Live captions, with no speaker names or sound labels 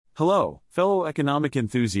Hello, fellow economic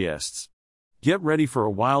enthusiasts. Get ready for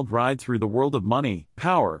a wild ride through the world of money,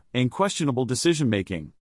 power, and questionable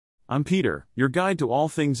decision-making. I'm Peter, your guide to all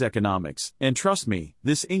things economics, and trust me,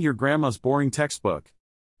 this ain't your grandma's boring textbook.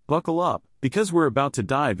 Buckle up, because we're about to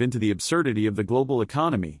dive into the absurdity of the global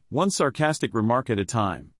economy, one sarcastic remark at a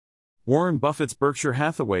time. Warren Buffett's Berkshire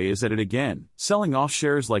Hathaway is at it again, selling off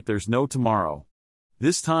shares like there's no tomorrow.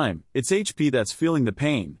 This time, it's HP that's feeling the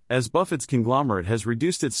pain, as Buffett's conglomerate has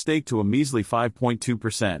reduced its stake to a measly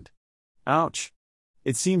 5.2%. Ouch.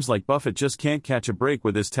 It seems like Buffett just can't catch a break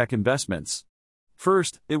with his tech investments.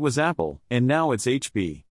 First, it was Apple, and now it's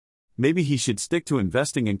HP. Maybe he should stick to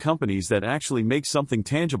investing in companies that actually make something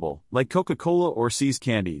tangible, like Coca-Cola or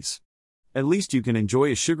Candies. At least you can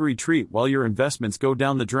enjoy a sugary treat while your investments go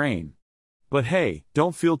down the drain. But hey,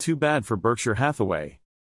 don't feel too bad for Berkshire Hathaway.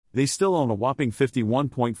 They still own a whopping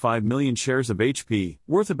 51.5 million shares of HP,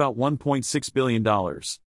 worth about $1.6 billion.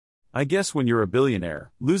 I guess when you're a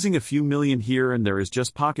billionaire, losing a few million here and there is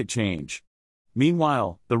just pocket change.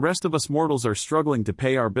 Meanwhile, the rest of us mortals are struggling to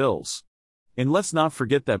pay our bills. And let's not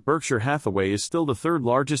forget that Berkshire Hathaway is still the third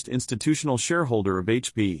largest institutional shareholder of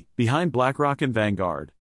HP, behind BlackRock and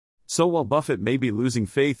Vanguard. So while Buffett may be losing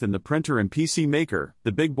faith in the printer and PC maker,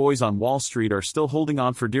 the big boys on Wall Street are still holding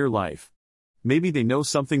on for dear life. Maybe they know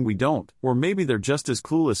something we don't, or maybe they're just as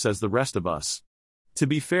clueless as the rest of us. To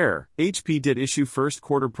be fair, HP did issue first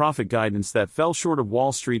quarter profit guidance that fell short of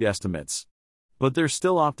Wall Street estimates. But they're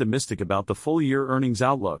still optimistic about the full year earnings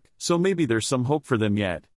outlook, so maybe there's some hope for them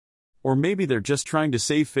yet. Or maybe they're just trying to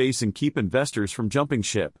save face and keep investors from jumping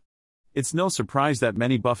ship. It's no surprise that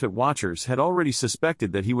many Buffett watchers had already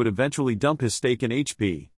suspected that he would eventually dump his stake in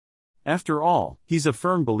HP. After all, he's a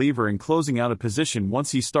firm believer in closing out a position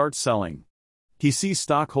once he starts selling. He sees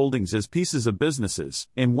stock holdings as pieces of businesses,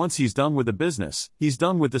 and once he's done with the business, he's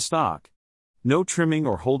done with the stock. No trimming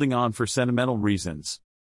or holding on for sentimental reasons.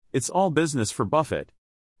 It's all business for Buffett.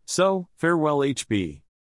 So, farewell HP.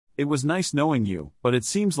 It was nice knowing you, but it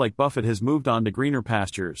seems like Buffett has moved on to greener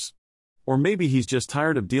pastures. Or maybe he's just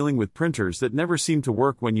tired of dealing with printers that never seem to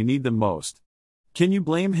work when you need them most. Can you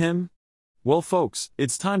blame him? Well folks,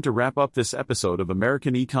 it's time to wrap up this episode of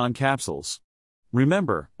American Econ Capsules.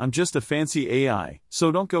 Remember, I'm just a fancy AI,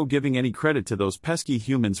 so don't go giving any credit to those pesky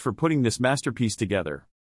humans for putting this masterpiece together.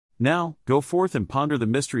 Now, go forth and ponder the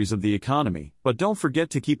mysteries of the economy, but don't forget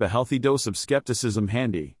to keep a healthy dose of skepticism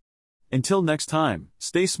handy. Until next time,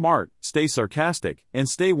 stay smart, stay sarcastic, and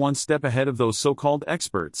stay one step ahead of those so-called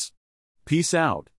experts. Peace out.